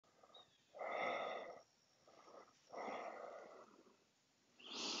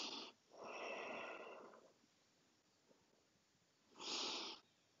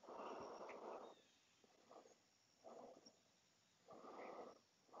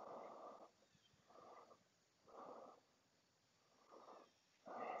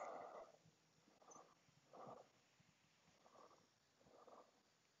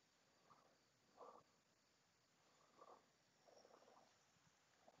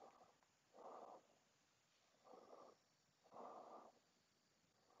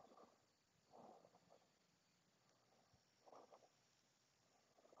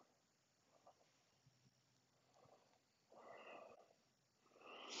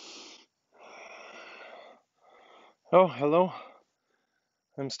Oh, hello.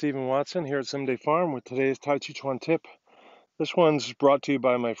 I'm Stephen Watson here at Someday Farm with today's Tàijíquán Tip. This one's brought to you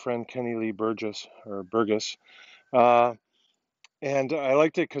by my friend Kenny Lee Burgess. Uh, and I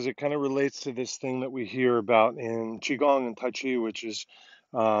liked it because it kind of relates to this thing that we hear about in Qigong and Tai Chi, which is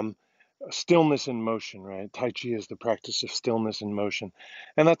um, stillness in motion, right? Tai Chi is the practice of stillness in motion.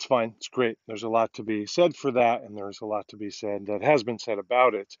 And that's fine. It's great. There's a lot to be said for that, and there's a lot to be said that has been said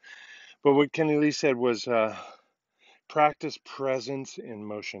about it. But what Kenny Lee said was practice presence in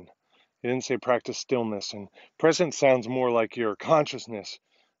motion. He didn't say practice stillness, and presence sounds more like your consciousness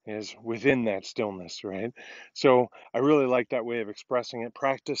is within that stillness, right? So I really like that way of expressing it.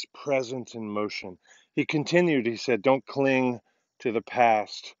 Practice presence in motion. He continued, he said, don't cling to the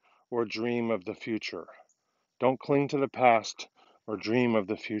past or dream of the future. Don't cling to the past or dream of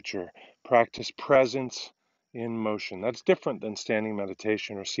the future. Practice presence in motion. That's different than standing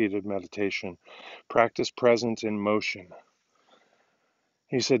meditation or seated meditation. Practice presence in motion.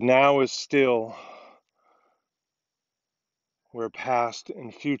 He said, now is still where past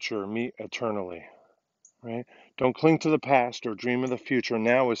and future meet eternally, right? Don't cling to the past or dream of the future.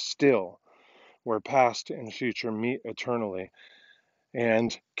 Now is still where past and future meet eternally.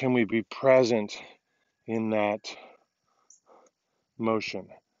 And can we be present in that motion?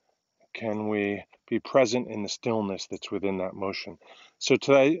 Can we be present in the stillness that's within that motion? So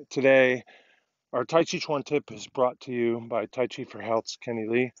today our Tàijíquán Tip is brought to you by Tai Chi for Health's Kenny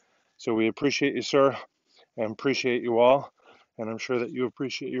Lee. So we appreciate you, sir, and appreciate you all. And I'm sure that you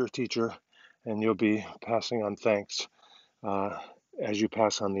appreciate your teacher, and you'll be passing on thanks uh, as you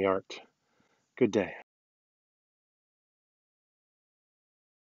pass on the art. Good day.